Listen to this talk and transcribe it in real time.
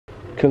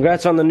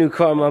Congrats on the new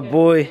car, my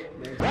boy.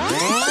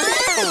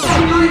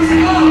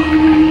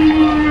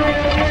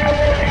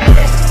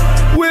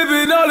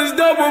 Whipping all this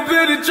double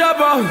bitty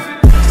chopper.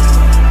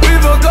 We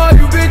fuck all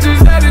you bitches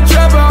that in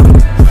trouble.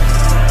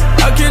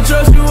 I can't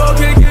trust you,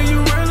 okay, can you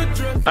really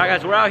trust? Alright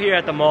guys, we're out here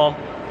at the mall.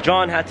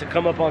 John had to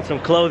come up on some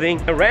clothing.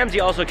 And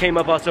Ramsey also came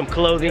up on some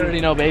clothing. You already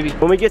know, baby.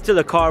 When we get to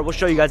the car, we'll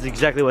show you guys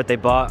exactly what they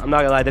bought. I'm not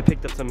gonna lie, they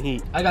picked up some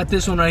heat. I got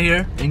this one right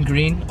here in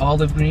green,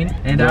 olive green.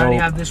 And I already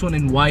have this one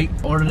in white.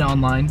 Ordered it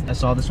online. I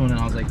saw this one and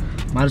I was like,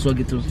 might as well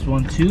get this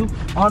one too.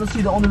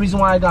 Honestly, the only reason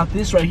why I got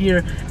this right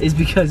here is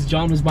because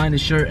John was buying a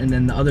shirt, and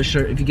then the other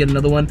shirt, if you get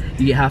another one,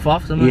 you get half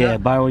off. Something Yeah, like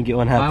that. buy one, get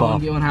one half off. Buy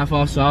one, get one half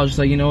off. So I was just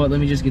like, you know what, let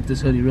me just get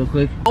this hoodie real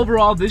quick.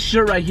 Overall, this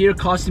shirt right here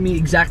costed me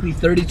exactly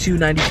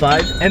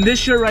 $32.95. And this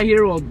shirt right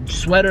here, well,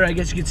 sweater, I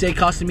guess you could say,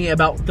 costed me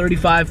about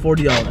 $35,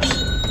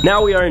 $40.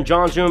 Now we are in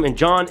John's room, and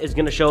John is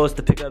gonna show us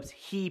the pickups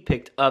he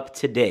picked up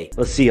today.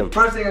 Let's see them.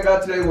 First thing I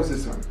got today was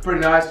this one.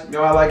 Pretty nice. You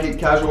know, I like it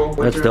casual.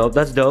 Winter. That's dope,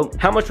 that's dope.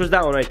 How much was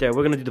that one right there?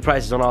 We're gonna do the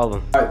prices on all of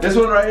them. All right, this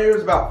one right here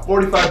is about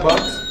 45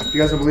 bucks. If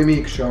you guys don't believe me,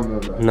 you can show them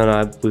though.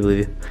 No, we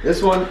believe you.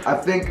 This one, I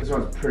think this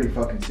one's pretty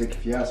fucking sick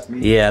if you ask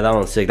me. Yeah, that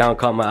one's sick. That one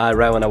caught my eye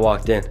right when I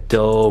walked in.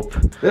 Dope.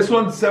 This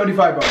one's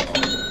 75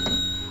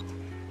 bucks.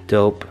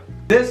 Dope.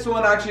 This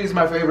one actually is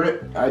my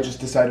favorite. I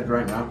just decided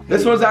right now.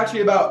 This one's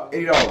actually about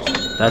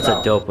 $80. That's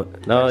a dope one.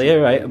 No,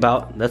 you're right.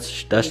 About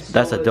that's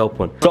a dope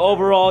one. So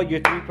overall, your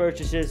 3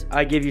 purchases,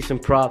 I give you some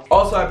props.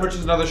 Also, I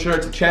purchased another shirt.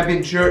 It's a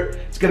champion shirt.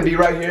 It's gonna be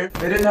right here.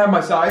 They didn't have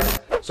my size,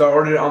 so I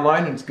ordered it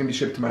online and it's gonna be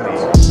shipped to my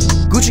house.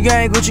 Gucci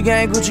gang, Gucci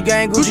gang, Gucci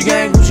gang, Gucci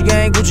gang, Gucci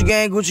gang, Gucci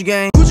gang, Gucci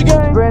gang, Gucci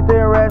gang. Brand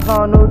there, rats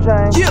on new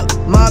chain. Yeah.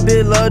 My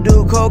bitch love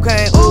do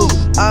cocaine. Ooh,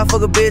 I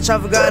fuck a bitch, I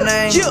forgot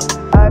name. Yeah.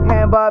 I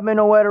can't bob in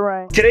no weather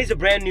rain. Today's a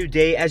brand new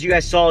day. As you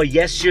guys saw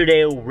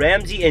yesterday,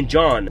 Ramsey and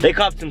John, they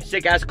copped some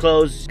sick ass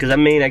clothes, because I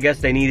mean, I guess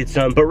they needed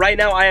some. But right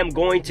now I am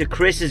going to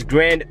Chris's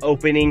grand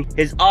opening.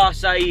 His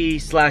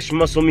acai /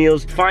 muscle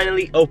meals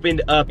finally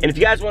opened up. And if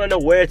you guys want to know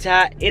where it's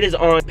at, it is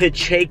on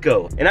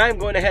Pacheco. And I am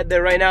going to head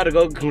there right now to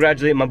go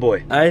congratulate my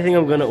boy. I think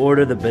I'm gonna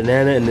order the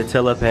banana and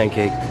Nutella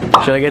pancake.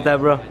 Should I get that,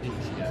 bro?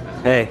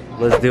 Hey,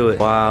 let's do it.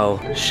 Wow,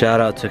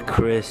 shout out to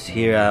Chris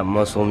here at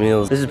Muscle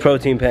Meals. This is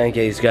protein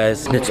pancakes,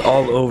 guys. It's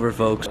all over,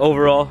 folks.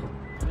 Overall,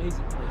 It's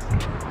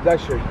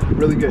actually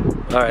really good.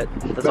 all right,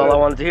 that's all I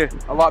wanted to hear.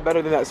 A lot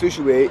better than that sushi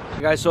we ate.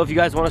 Guys, so if you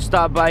guys want to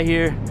stop by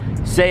here,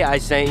 say I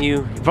sent you.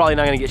 You're probably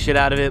not gonna get shit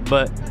out of it,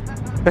 but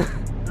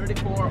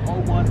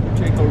 3401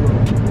 Pacheco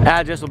Road.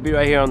 address will be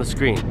right here on the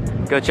screen.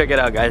 Go check it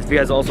out, guys. If you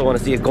guys also want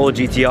to see a gold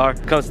GTR,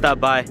 come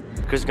stop by.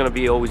 Chris is gonna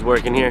be always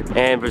working here.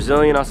 And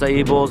Brazilian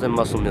acai bowls and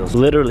muscle meals.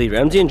 Literally,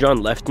 Ramsey and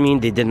John left me.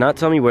 They did not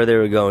tell me where they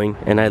were going,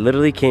 and I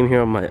literally came here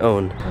on my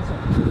own.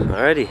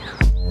 Alrighty.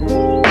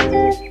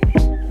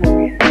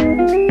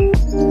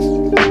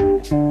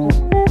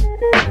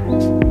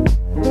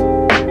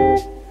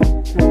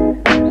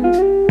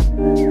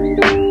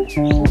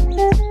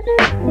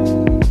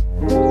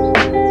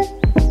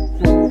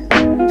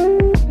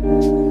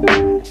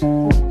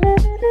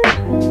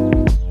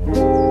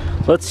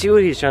 Let's see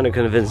what he's trying to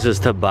convince us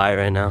to buy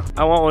right now.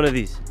 I want one of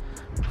these.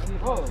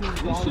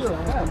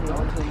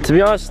 To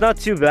be honest, it's not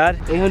too bad.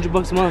 800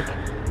 bucks a month.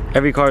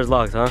 Every car is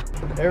locked, huh?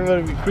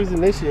 Everybody be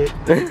cruising this shit.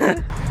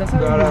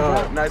 Got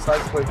a nice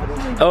license plate for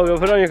this. Oh, go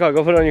put it on your car.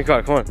 Go put it on your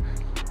car. Come on.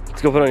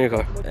 Let's go put it on your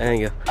car. There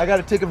you go. I got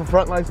a ticket for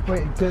front license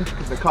plate and tint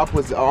because the cop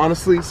was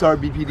honestly, sorry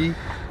BPD,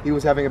 he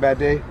was having a bad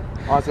day.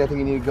 Honestly, I think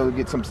he needed to go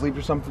get some sleep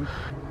or something.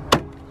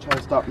 Try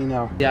to stop me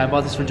now. Yeah, I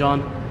bought this for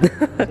John. So,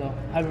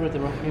 happy birthday,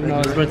 bro. Even though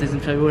his birthday's in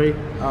February.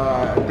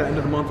 At the end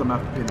of the month, I'm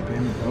gonna have to pay the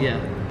payment, bro. Yeah.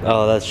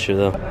 Oh, that's true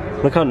though.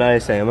 Look how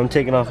nice I am. I'm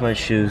taking off my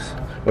shoes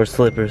or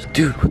slippers.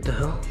 Dude, what the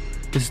hell?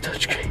 This is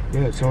touchscreen.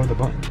 Yeah, so are the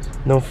buttons.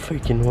 No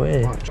freaking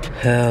way.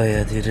 Hell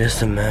yeah, dude.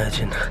 Just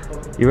imagine.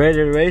 You ready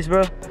to race,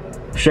 bro?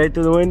 Straight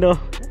through the window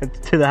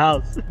to the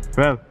house.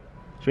 Ram,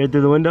 straight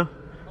through the window?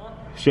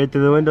 Straight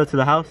through the window to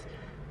the house?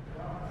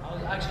 I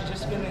was actually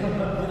just gonna do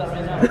that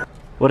right now.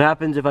 What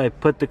happens if I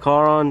put the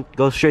car on,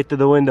 go straight through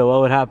the window?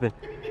 What would happen?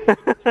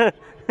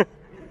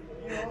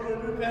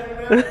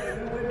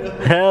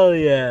 Hell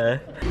yeah.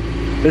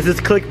 This is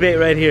clickbait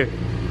right here.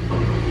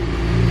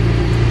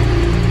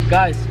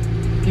 Guys,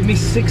 give me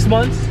 6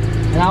 months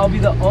and I'll be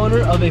the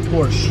owner of a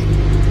Porsche.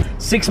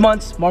 6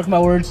 months, mark my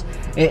words.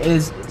 It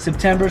is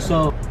September,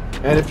 so.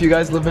 And if you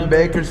guys live in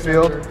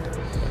Bakersfield,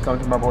 come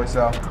to my boy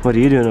Sal. What are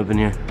you doing up in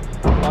here?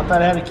 I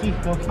thought I had a key.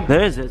 No key.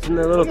 There is, it's in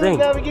the little thing.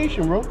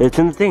 Navigation, bro. It's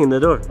in the thing, in the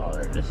door. Oh,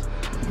 there it is.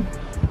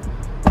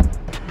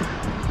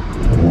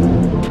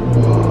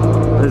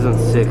 This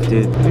one's sick,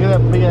 dude. Look at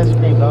that big ass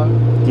screen, dog.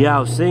 Yeah, I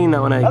was saying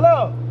that when I...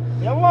 Hello.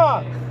 Come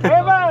on.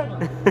 Hey,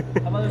 man.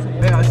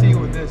 Hey, I see you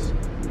with this.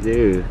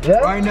 Dude. Yeah?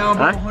 Right now,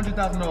 Huh? I'm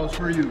 $100,000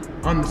 for you.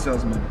 I'm the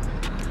salesman.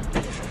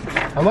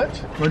 How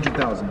much?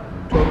 100,000.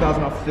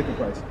 12,000 off the sticker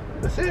price.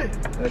 That's it.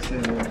 That's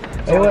it, man.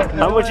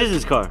 How much is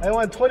this car? I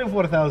want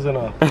 24,000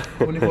 off.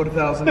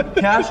 24,000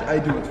 cash. I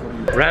do it for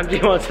you. Ramsey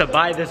wants to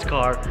buy this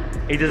car.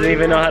 He doesn't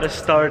even know how to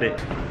start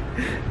it.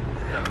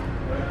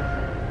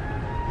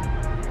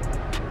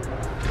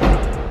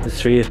 This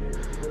is for you.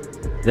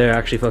 They're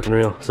actually fucking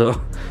real,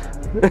 so.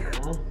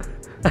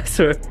 I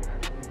swear.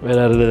 Right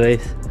out of the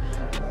vase.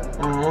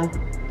 I'm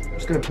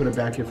just gonna put it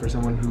back here for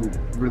someone who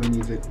really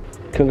needs it.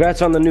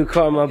 Congrats on the new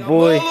car, my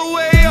boy. All the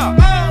way up.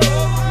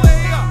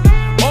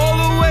 All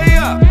the way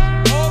up.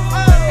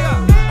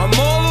 I'm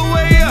all the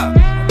way up.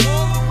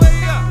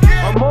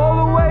 I'm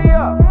all the way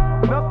up.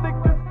 Nothing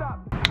can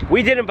stop.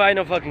 We didn't buy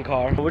no fucking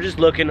car. We're just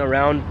looking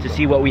around to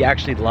see what we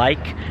actually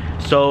like.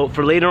 So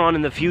for later on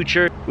in the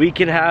future, we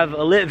can have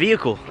a lit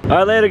vehicle. All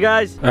right, later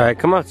guys. All right,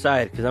 come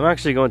outside because I'm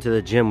actually going to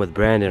the gym with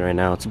Brandon right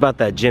now. It's about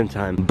that gym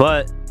time.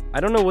 But I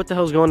don't know what the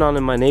hell's going on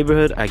in my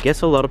neighborhood. I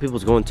guess a lot of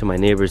people's going to my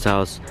neighbor's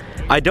house.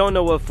 I don't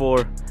know what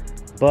for,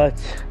 but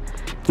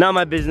not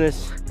my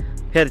business.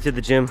 Headed to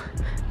the gym.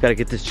 Gotta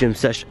get this gym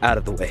sesh out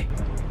of the way.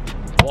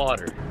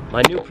 Water.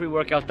 My new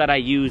pre-workout that I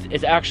use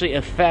is actually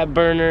a fat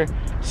burner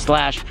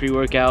 /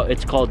 pre-workout.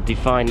 It's called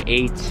Define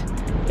 8.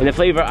 And the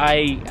flavor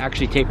I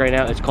actually take right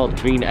now is called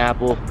green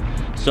apple.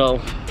 So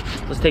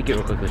let's take it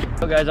real quickly.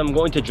 So guys, I'm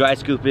going to dry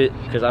scoop it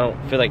because I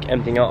don't feel like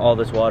emptying out all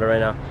this water right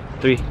now.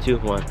 3, 2,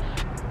 1.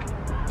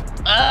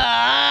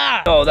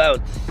 Ah! Oh, that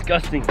was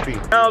disgusting.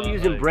 Now I'm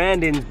using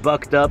Brandon's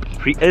bucked up.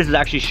 This is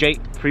actually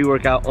straight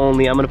pre-workout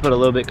only. I'm gonna put a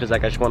little bit because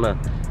like I just wanna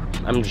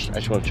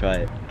try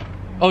it.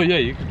 Oh yeah,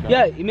 you can try.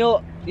 Yeah,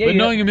 Emil. Yeah, but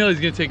knowing Emil, he's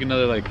gonna take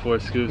another like 4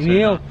 scoops.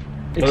 Emil,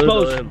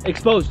 right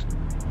exposed.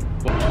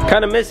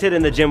 Kind of miss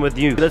hitting the gym with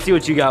you. Let's see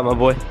what you got, my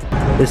boy.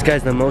 This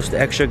guy's the most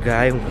extra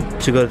guy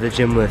to go to the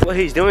gym with. What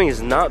he's doing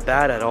is not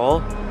bad at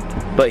all,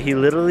 but he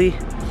literally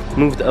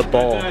moved a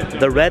ball.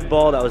 The red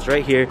ball that was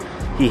right here,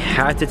 he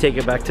had to take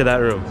it back to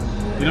that room.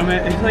 You know,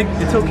 man, it's like,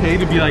 it's okay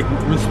to be like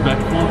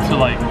respectful to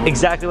like.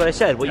 Exactly what I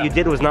said. What you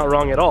did was not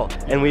wrong at all.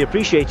 And we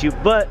appreciate you,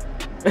 but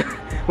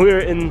we were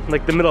in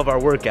like the middle of our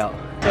workout.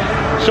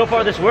 So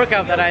far this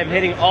workout that I'm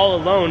hitting all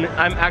alone,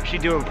 I'm actually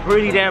doing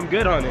pretty damn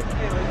good on it.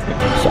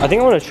 So I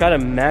think I want to try to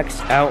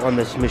max out on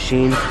this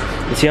machine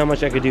and see how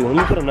much I could do. Let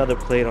me put another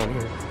plate on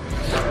here.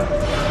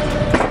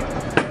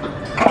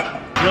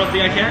 You don't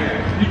think I can?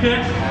 You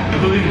can. I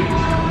believe it.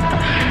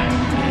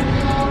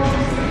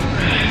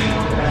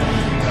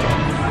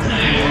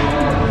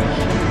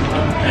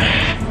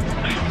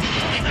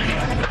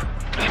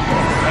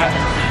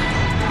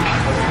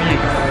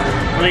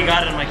 Really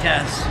got it in my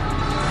calves.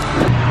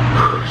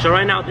 So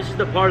right now, this is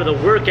the part of the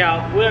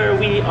workout where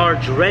we are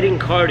dreading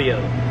cardio.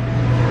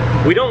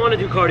 We don't want to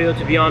do cardio,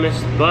 to be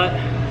honest, but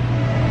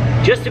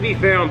just to be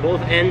fair on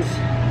both ends,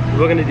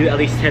 we're gonna do at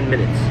least 10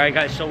 minutes. All right,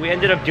 guys, so we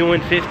ended up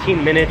doing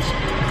 15 minutes.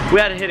 We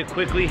had to hit it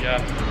quickly.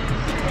 Yeah.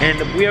 And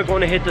we are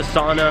going to hit the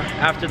sauna.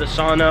 After the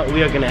sauna,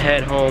 we are gonna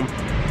head home.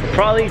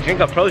 Probably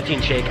drink a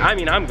protein shake. I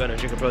mean, I'm gonna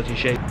drink a protein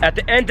shake. At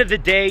the end of the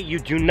day, you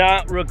do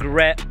not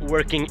regret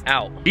working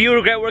out. Do you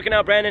regret working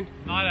out, Brandon?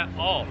 Not at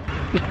all.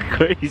 Look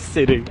where he's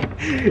sitting.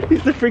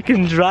 He's the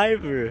freaking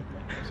driver.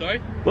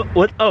 Sorry?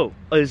 What? Oh,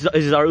 is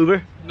this our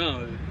Uber?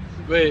 No.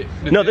 Wait.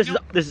 No, this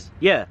is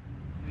yeah.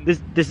 This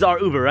is our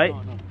Uber, right?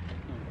 No.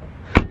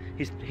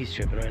 He's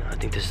tripping right now. I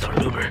think this is our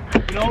Uber.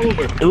 No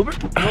Uber. Uber?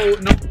 No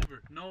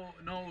Uber. No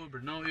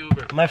Uber. No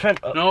Uber. My friend.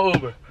 No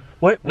Uber.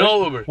 What?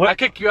 No Uber. What? I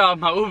kick you out of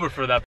my Uber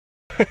for that.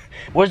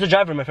 Where's the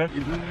driver, my friend?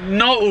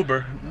 No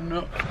Uber.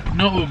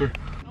 No Uber.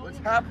 What's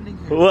happening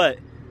here? What?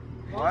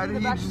 Why did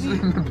he just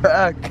leave in the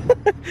back?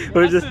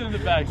 We're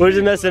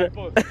just messing.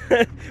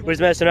 We're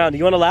just messing around. Do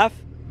you want to laugh?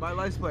 My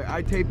license plate,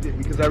 I taped it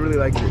because I really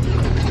liked it.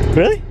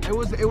 Really?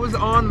 It was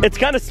on. It's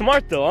kind of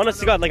smart though, honest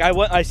to God. Like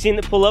I seen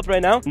it pull up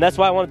right now, and that's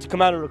why I wanted to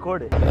come out and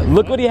record it.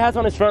 Look what he has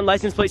on his front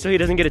license plate so he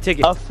doesn't get a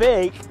ticket. A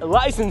fake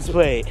license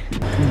plate.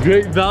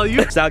 Great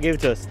value. Sal gave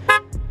it to us.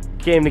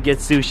 Came to get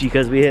sushi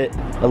because we hit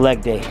a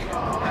leg day.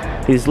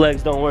 These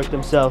legs don't work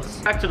themselves.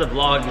 Back to the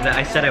vlog that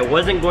I said I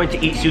wasn't going to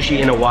eat sushi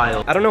in a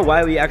while. I don't know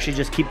why we actually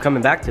just keep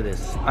coming back to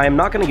this. I am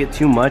not gonna get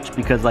too much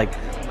because like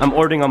I'm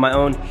ordering on my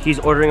own, he's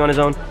ordering on his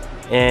own,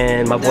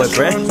 and my boy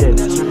Brandon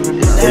is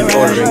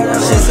ordering on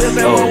his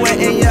own.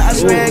 Okay.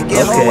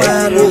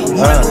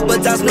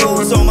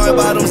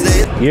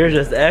 You're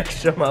just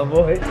extra, my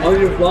boy. On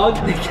your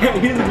vlog, they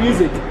can't hear the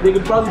music. They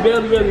can probably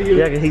barely hear the music.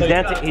 Yeah,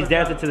 he's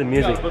dancing to the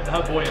music. Put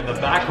that boy in the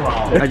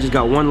background. I just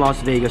got one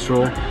Las Vegas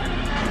roll.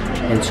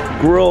 And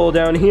scroll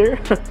down here.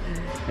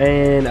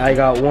 And I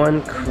got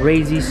one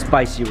crazy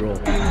spicy roll.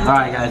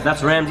 Alright guys,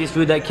 that's RAMZIS'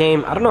 food that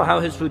came. I don't know how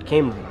his food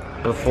came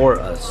before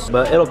us,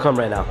 but it'll come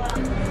right now.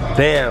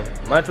 Bam,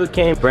 my food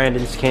came,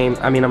 Brandon's came.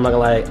 I mean, I'm not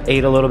gonna lie, I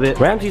ate a little bit.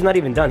 RAMZIS not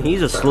even done,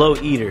 he's a slow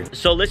eater.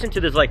 So listen to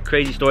this like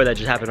crazy story that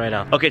just happened right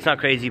now. Okay, it's not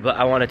crazy, but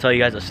I wanna tell you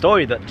guys a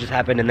story that just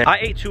happened, and then I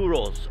ate 2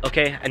 rolls,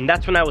 okay? And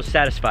that's when I was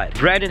satisfied.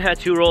 Brandon had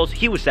 2 rolls,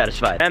 he was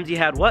satisfied. RAMZIS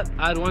had what?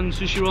 I had 1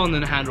 sushi roll and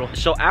then a hand roll.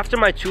 So after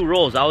my 2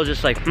 rolls, I was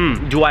just like,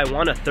 do I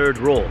want a 3rd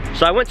roll?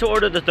 So I went to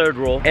order the 3rd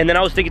roll, and then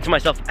I was thinking to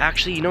myself,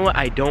 actually, you know what,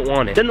 I don't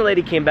want it. Then the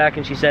lady came back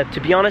and she said, to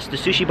be honest, the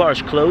sushi bar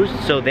is closed,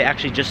 so they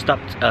actually just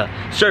stopped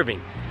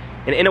serving.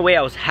 And in a way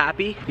I was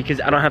happy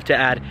because I don't have to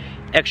add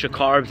extra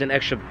carbs and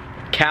extra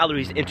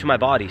calories into my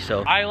body.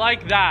 So I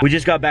like that. We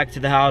just got back to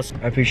the house.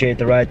 I appreciate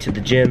the ride to the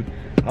gym.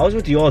 I was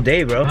with you all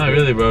day, bro. Not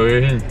really, bro. We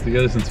were here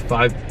together since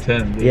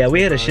 5:10. Yeah,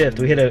 we had a shift.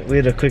 We had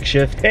a quick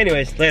shift.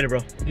 Anyways, later,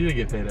 bro. You didn't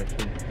get paid,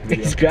 actually.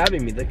 He's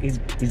grabbing me. Look,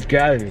 he's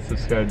grabbing me.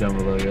 Subscribe down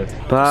below, guys.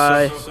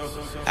 Bye.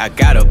 I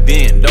gotta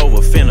bend over,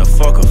 finna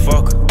fuck a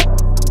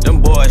fucker.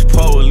 Them boys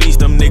police,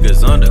 them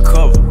niggas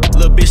undercover.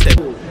 Little bitch that.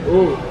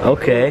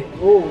 Okay.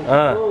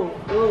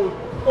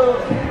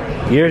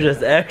 You're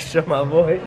just extra, my boy.